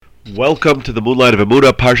Welcome to the Moonlight of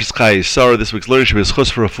Emunah, Parshas Chayei Sarah. This week's learning should be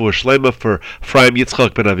Chus for Refuah Shlema for Ephraim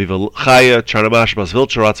Yitzchak ben Aviva Chaya, Charnamash bas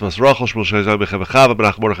Vilcher, Ratz bas Rachel, Shmuel Shayzan ben Chava, ben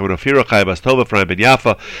Achmor ben Ofira, Chaya bas Tova, Ephraim ben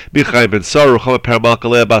Yafa, Michaim ben Sarah, Ruchama Paramal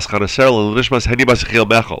Kaleh bas Chanaser, and Lishmas Heni bas Yechiel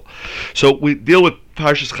Mechel. So we deal with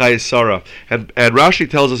Parshas Chayei Sarah, and Rashi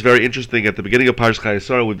tells us very interesting at the beginning of Parshas Chayei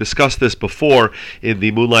Sarah. We've discussed this before in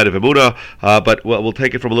the Moonlight of Emunah, but we'll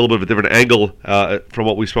take it from a little bit of a different angle from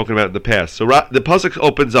what we've spoken about in the past. So the pasuk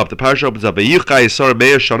opens up, the parasha opens up.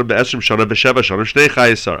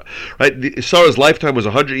 Right, Sarah's lifetime was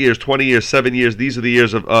 100 years, 20 years, 7 years. These are the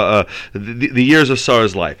years of the years of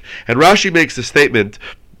Sarah's life. And Rashi makes the statement.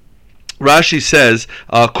 Rashi says,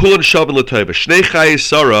 "Kulan shavin l'tova." Shnei Chayei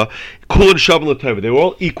Sarah, kulan shavin l'tova. They were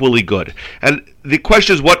all equally good. And the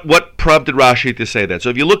question is, what prompted Rashi to say that? So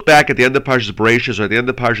if you look back at the end of Parshas Bereishis or at the end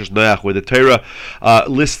of Parshas Noach, where the Torah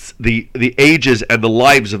lists the ages and the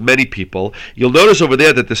lives of many people, you'll notice over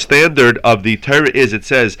there that the standard of the Torah is, it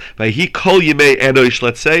says, "Vayhi kol yimei Enosh,"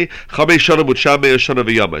 let's say, "Chamei shana mutsham shana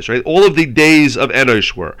v'yamas." Right, all of the days of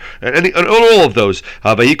Enosh were, and all of those,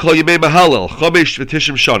 "Vayhi kol yimei Mahalel, Chamei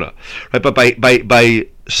v'tishim shana." Right, but by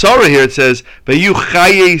Sarah here it says Vayu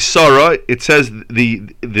Chayei Sarah. It says the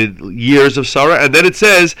years of Sarah, and then it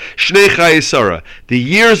says Shnei Chayei Sarah, the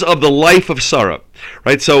years of the life of Sarah.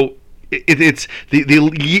 Right, so it's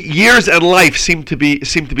the years and life seem to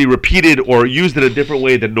be repeated or used in a different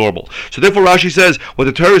way than normal. So therefore Rashi says what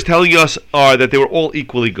the Torah is telling us are that they were all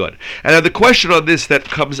equally good. And now the question on this that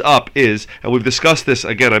comes up is, and we've discussed this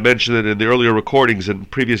again, I mentioned it in the earlier recordings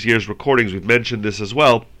and previous years' recordings, we've mentioned this as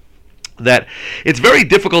well, that it's very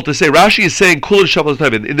difficult to say. Rashi is saying Kulan Shavin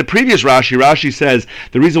l'tova. In the previous Rashi says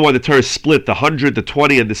the reason why the Torah split the 100, the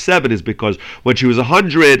 20, and the 7 is because when she was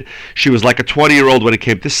 100, she was like a 20-year-old when it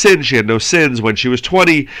came to sin. She had no sins. When she was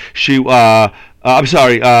 20, she and when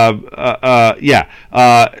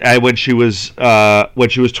she was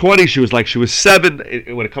 20, she was like she was 7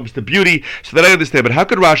 when it comes to beauty. So then I understand. But how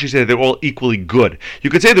could Rashi say that they're all equally good? You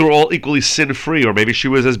could say they were all equally sin-free, or maybe she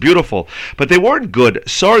was as beautiful, but they weren't good.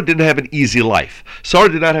 Sarah didn't have an easy life. Sarah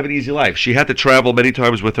did not have an easy life. She had to travel many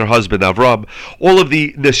times with her husband Avram. All of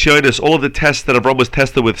the nisyonos, all of the tests that Avram was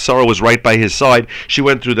tested with, Sarah was right by his side. She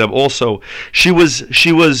went through them also. She was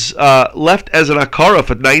left as an akara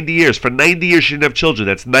for 90 years. For 90 years she didn't have children.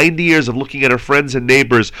 That's 90 years of looking at her friends and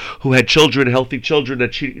neighbors who had children, healthy children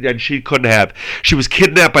that she couldn't have. She was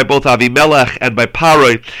kidnapped by both Avimelech and by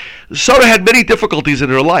Paroi. Sarah had many difficulties in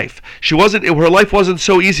her life. Her life wasn't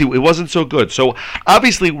so easy. It wasn't so good. So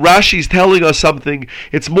obviously Rashi's telling us something.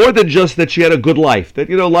 It's more than just that she had a good life. That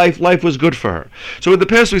life was good for her. So in the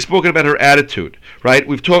past we've spoken about her attitude, right?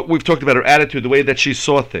 We've talked about her attitude, the way that she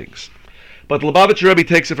saw things. But Lubavitcher Rebbe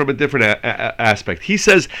takes it from a different aspect. He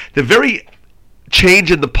says the very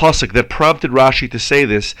change in the pasuk that prompted Rashi to say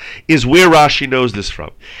this is where Rashi knows this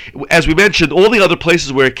from. As we mentioned, all the other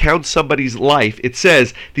places where it counts somebody's life, it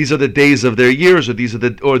says these are the days of their years, or these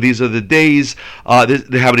are the days, how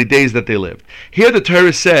many days that they lived. Here the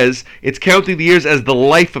Torah says it's counting the years as the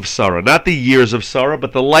life of Sarah, not the years of Sarah,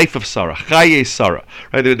 but the life of Sarah, Chayei Sarah.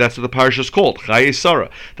 Right? That's what the parsha is called, Chayei Sarah,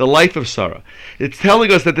 the life of Sarah. It's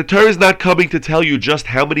telling us that the Torah is not coming to tell you just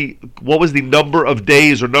what was the number of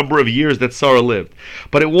days or number of years that Sarah lived.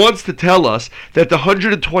 But it wants to tell us that the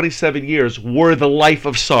 127 years were the life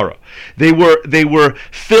of Sarah. They were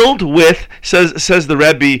filled with, says the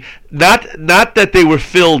Rebbe, not that they were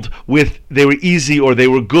filled with, they were easy or they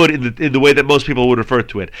were good in the way that most people would refer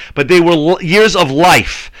to it, but they were years of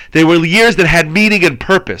life. They were years that had meaning and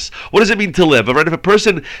purpose. What does it mean to live? Right? If a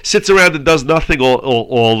person sits around and does nothing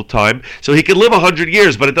all the time, so he can live 100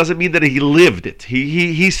 years, but it doesn't mean that he lived it.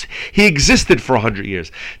 He existed for 100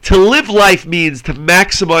 years. To live life means to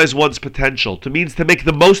maximize one's potential. Means to make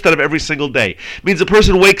the most out of every single day. It means a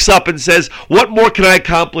person wakes up and says, "What more can I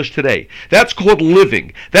accomplish today?" That's called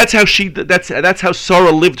living. That's how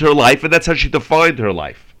Sarah lived her life, and that's how she defined her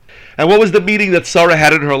life. And what was the meaning that Sarah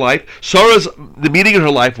had in her life? The meaning in her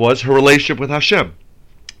life was her relationship with Hashem.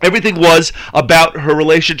 Everything was about her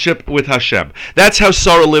relationship with Hashem. That's how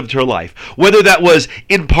Sarah lived her life. Whether that was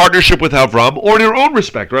in partnership with Avram or in her own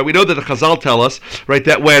respect, right? We know that the Chazal tell us, right,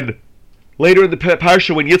 that when later in the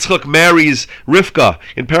parsha, when Yitzchak marries Rivka,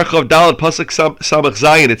 in Parachav Dalad Pasuk Samach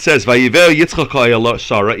Zayin, it says, "Vayiver Yitzchak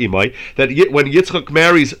Sarah imai," that when Yitzchak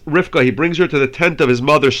marries Rivka, he brings her to the tent of his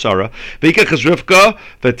mother Sarah. V'ikach Rivka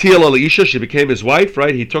v'tiel al-isha, she became his wife.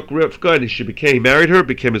 Right? He took Rivka and he married her,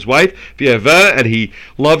 became his wife. V'yaveh, and he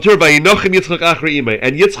loved her. V'yinochem Yitzchak achri imai,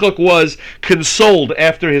 and Yitzchak was consoled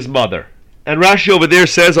after his mother. And Rashi over there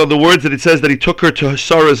says on the words that it says that he took her to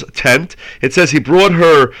Sarah's tent. It says he brought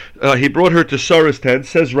her to Sarah's tent.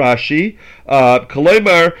 Says Rashi,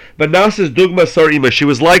 Kaloimar, Banas's Dugma Sarah Ima. She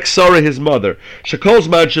was like Sarah, his mother. Shekol's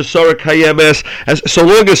Mancha Sarah Kayemes. As so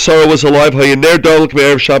long as Sarah was alive, Hayaner Darlik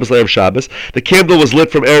Erev Shabbos Erev Shabbos. The candle was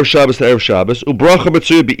lit from Erev Shabbos to Erev Shabbos. Ubracha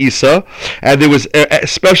Mitzuya Beisa, and there was a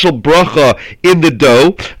special bracha in the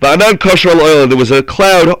dough. Va'anan Kosher al oil, and there was a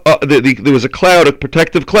cloud. There was a cloud, a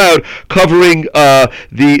protective cloud covering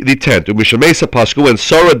the tent. Umishamesa Pasku. When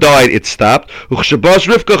Sarah died, it stopped. Uchshabas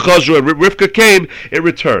Rivka Chazru, and Rivka came, it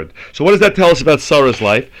returned. So what does that tell us about Sarah's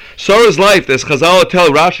life? Sarah's life, as Chazal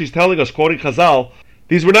Rashi's telling us, quoting Chazal,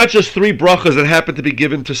 these were not just three brachas that happened to be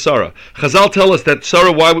given to Sarah. Chazal tell us that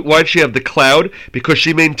Sarah, why did she have the cloud? Because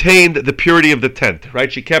she maintained the purity of the tent,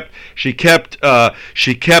 right? She kept the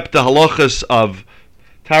halachas of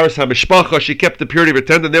Taras HaMishpacha. She kept the purity of her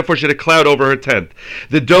tent, and therefore she had a cloud over her tent.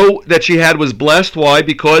 The dough that she had was blessed. Why?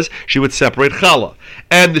 Because she would separate challah.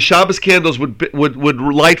 And the Shabbos candles would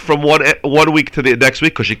light from one week to the next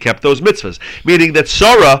week because she kept those mitzvahs. Meaning that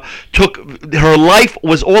Sarah her life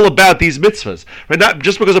was all about these mitzvahs. Right? Not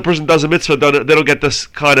just because a person does a mitzvah, they don't get this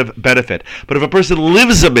kind of benefit. But if a person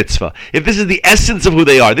lives a mitzvah, if this is the essence of who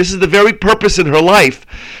they are, this is the very purpose in her life.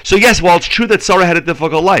 So yes, while it's true that Sarah had a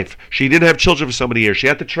difficult life, she didn't have children for so many years, she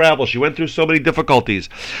had to travel, she went through so many difficulties.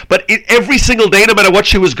 But every single day, no matter what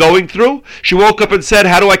she was going through, she woke up and said,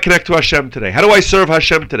 how do I connect to Hashem today? How do I serve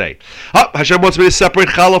Hashem today? Hashem wants me to separate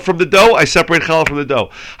challah from the dough, I separate challah from the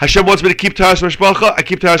dough. Hashem wants me to keep Taras Mishpacha, I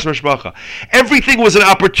keep Taras Mishpacha. Everything was an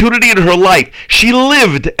opportunity in her life. She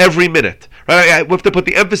lived every minute. Right? We have to put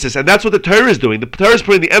the emphasis, and that's what the Torah is doing. The Torah is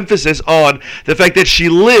putting the emphasis on the fact that she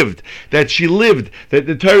lived. That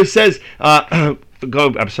the Torah says,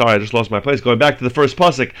 I'm sorry, I just lost my place. Going back to the first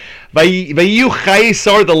pasuk, Vayu Chayi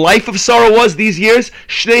Sarah, the life of Sarah was these years.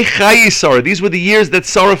 Shnei Chayi Sarah, these were the years that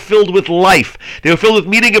Sarah filled with life. They were filled with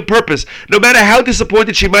meaning and purpose. No matter how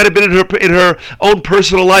disappointed she might have been in her own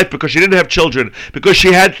personal life because she didn't have children, because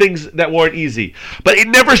she had things that weren't easy, but it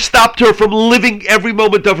never stopped her from living every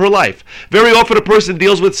moment of her life. Very often, a person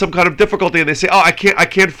deals with some kind of difficulty and they say, "Oh, I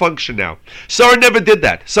can't function now." Sarah never did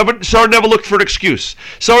that. Sarah never looked for an excuse.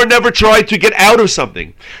 Sarah never tried to get out of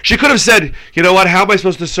something. She could have said, you know what, how am I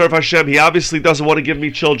supposed to serve Hashem? He obviously doesn't want to give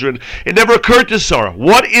me children. It never occurred to Sarah.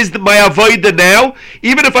 What is my avodah now?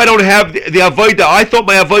 Even if I don't have the avodah, I thought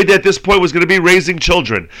my avodah at this point was going to be raising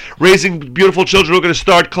children, raising beautiful children who are going to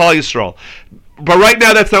start Klal Yisrael. But right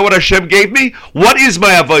now, that's not what Hashem gave me. What is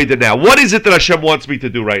my avodah now? What is it that Hashem wants me to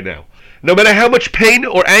do right now? No matter how much pain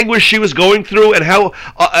or anguish she was going through and how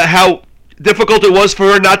difficult it was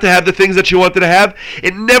for her not to have the things that she wanted to have,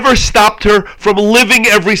 it never stopped her from living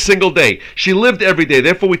every single day. She lived every day.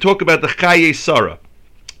 Therefore, we talk about the Chaye Sarah.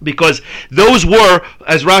 Because those were,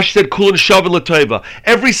 as Rashi said, Kulin Shavin L'Tova.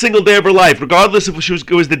 Every single day of her life, regardless if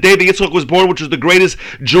it was the day that Yitzchak was born, which was the greatest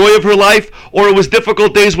joy of her life, or it was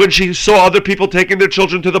difficult days when she saw other people taking their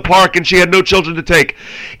children to the park and she had no children to take.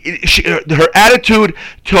 Her attitude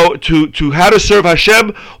to how to serve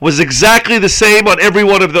Hashem was exactly the same on every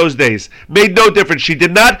one of those days. Made no difference. She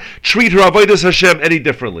did not treat her Avodas Hashem any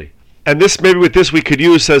differently. And this, maybe with this we could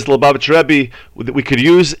use, says the Lubavitch Rebbe, we could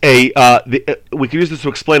use this to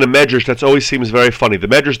explain a medrash that always seems very funny. The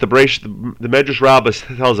medrash, the medrash Rabbah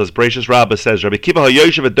tells us, Bereshis Rabbah says, Rabbi Kiva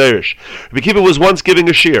haYoshev aderish. Rabbi Kiva was once giving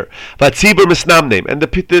a shir, Vatzibur misnamnim, and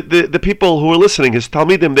the people who were listening, his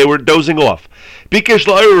talmidim, they were dozing off. Bikesh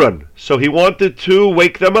la'irun, so he wanted to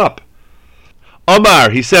wake them up. Omar,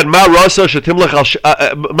 he said, Ma rasa Esther shetimlech al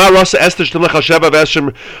sheva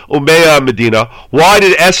v'esrim umeya Medina. Why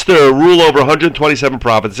did Esther rule over 127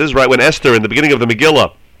 provinces? Right, when Esther, in the beginning of the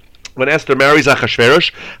Megillah, when Esther marries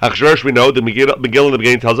Achashverosh, we know the Megillah in the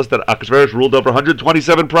beginning tells us that Achashverosh ruled over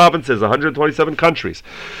 127 provinces, 127 countries.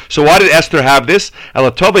 So why did Esther have this?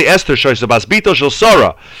 Elatove Esther shoysabasbito shel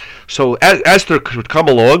Sarah. So Esther could come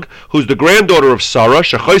along, who's the granddaughter of Sarah,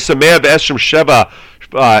 shechoysa mea v'esrim sheva,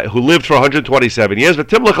 who lived for 127 years,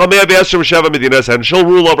 and she'll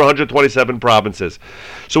rule over 127 provinces.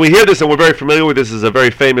 So we hear this and we're very familiar with this. This is a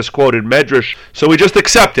very famous quoted medrash, so we just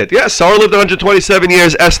accept it. Yes, Sarah lived 127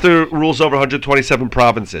 years, Esther rules over 127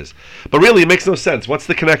 provinces. But really, it makes no sense. What's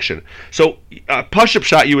the connection? So, Pashup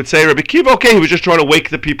shot, you would say, Rabbi Kiva, okay, he was just trying to wake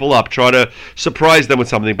the people up, trying to surprise them with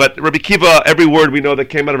something. But Rabbi Kiva, every word we know that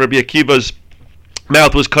came out of Rabbi Akiva's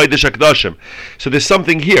mouth was Kodesh HaKadoshim. So there's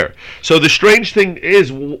something here. So the strange thing is,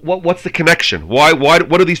 what's the connection? What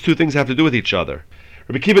do these two things have to do with each other?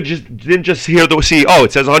 Rabbi Kiva didn't just hear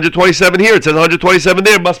it says 127 here, it says 127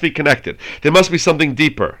 there, it must be connected. There must be something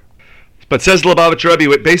deeper. But says Lubavitcher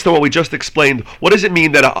Rebbe, based on what we just explained, what does it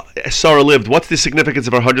mean that Sarah lived? What's the significance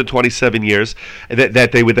of her 127 years?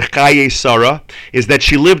 That they were the Chaye Sarah is that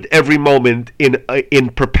she lived every moment in a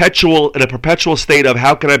perpetual state of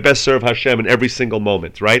how can I best serve Hashem in every single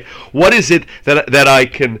moment, right? What is it that I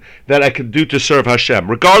can do to serve Hashem,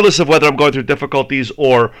 regardless of whether I'm going through difficulties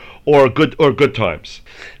or good times?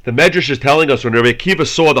 The Medrash is telling us when Rabbi Akiva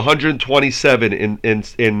saw the 127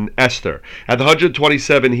 in Esther and the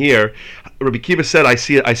 127 here, Rabbi Akiva said, I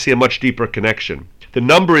see a much deeper connection. The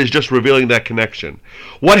number is just revealing that connection.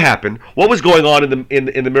 What happened? What was going on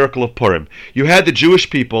in the miracle of Purim? You had the Jewish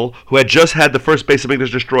people who had just had the first Beis Hamikdash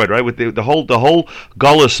destroyed, right? With the whole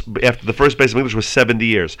Galus after the first Beis Hamikdash was 70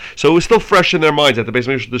 years, so it was still fresh in their minds that the Beis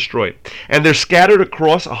Hamikdash was destroyed, and they're scattered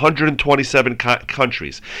across 127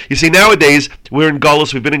 countries. You see, nowadays we're in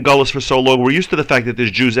Galus. We've been in Galus for so long. We're used to the fact that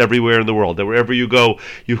there's Jews everywhere in the world. That wherever you go,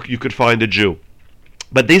 you could find a Jew.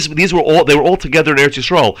 But they were all together in Eretz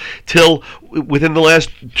Yisrael till within the last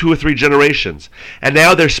 2 or 3 generations, and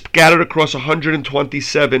now they're scattered across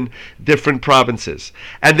 127 different provinces,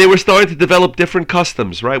 and they were starting to develop different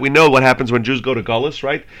customs. Right? We know what happens when Jews go to Galus.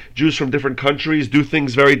 Right? Jews from different countries do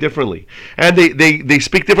things very differently, and they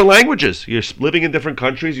speak different languages. You're living in different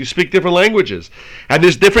countries, you speak different languages, and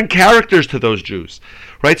there's different characters to those Jews.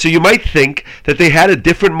 Right? So you might think that they had a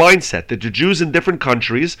different mindset, that the Jews in different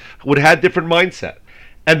countries would have different mindset.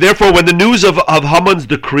 And therefore, when the news of Haman's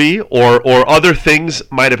decree or other things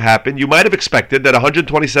might have happened, you might have expected that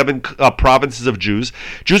 127 provinces of Jews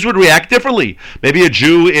would react differently. Maybe a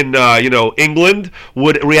Jew in England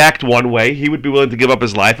would react one way; he would be willing to give up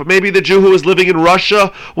his life. But maybe the Jew who was living in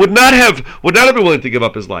Russia would not have been willing to give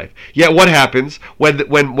up his life. Yet, what happens when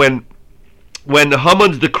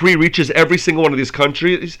Haman's decree reaches every single one of these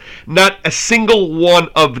countries? Not a single one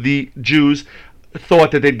of the Jews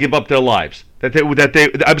thought that they'd give up their lives. They all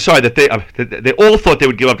thought they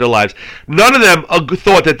would give up their lives. None of them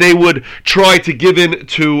thought that they would try to give in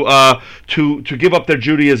to give up their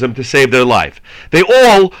Judaism to save their life. They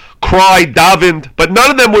all cried, davened, but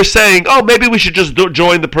none of them were saying, "Oh, maybe we should just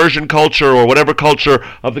join the Persian culture or whatever culture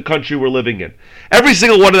of the country we're living in." Every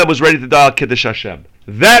single one of them was ready to die al Kiddush Hashem.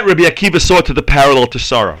 That Rabbi Akiva saw to the parallel to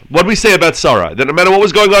Sarah. What do we say about Sarah? That no matter what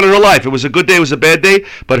was going on in her life, it was a good day, it was a bad day,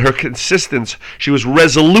 but her consistency, she was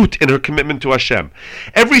resolute in her commitment to Hashem.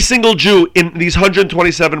 Every single Jew in these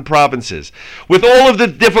 127 provinces, with all of the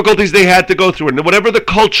difficulties they had to go through, and whatever the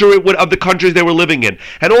culture of the countries they were living in,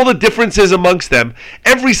 and all the differences amongst them,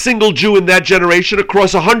 every single Jew in that generation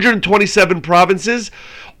across 127 provinces,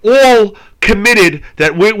 all committed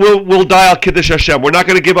that we'll die al Kiddush Hashem. We're not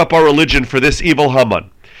going to give up our religion for this evil Haman.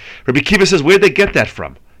 Rabbi Akiva says, where'd they get that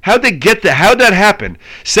from? How'd they get that? How'd that happen?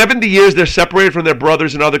 70 years they're separated from their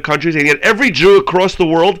brothers in other countries, and yet every Jew across the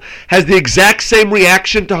world has the exact same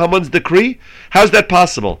reaction to Haman's decree? How's that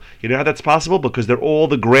possible? You know how that's possible? Because they're all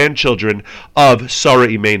the grandchildren of Sarah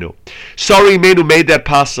Imenu. Sarah Imenu made that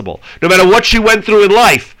possible. No matter what she went through in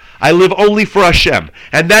life, I live only for Hashem.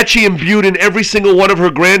 And that she imbued in every single one of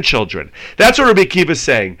her grandchildren. That's what Rabbi Akiva is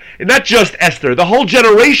saying. And not just Esther, the whole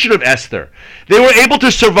generation of Esther. They were able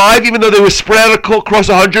to survive even though they were spread out across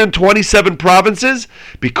 127 provinces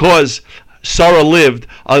because Sarah lived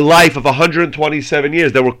a life of 127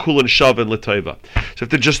 years that were kul and shav and l'tova. So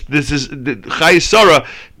this is Chayei Sarah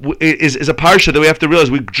is a parsha that we have to realize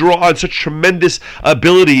we draw on such tremendous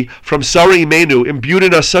ability from Sarah Imenu, imbued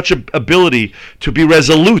in us such an ability to be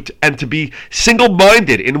resolute and to be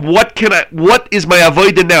single-minded in what is my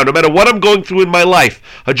avodah now, no matter what I'm going through in my life.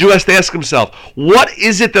 A Jew has to ask himself, what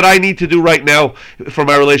is it that I need to do right now for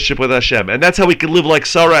my relationship with Hashem? And that's how we can live like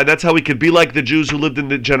Sarah, and that's how we can be like the Jews who lived in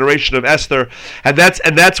the generation of Esther, and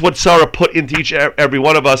that's what Sarah put into each every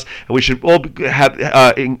one of us, and we should all have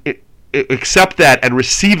accept that and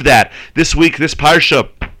receive that this week, this parsha.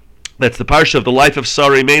 That's the parsha of the life of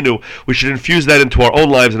Sarah Imenu. We should infuse that into our own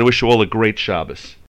lives, and I wish you all a great Shabbos.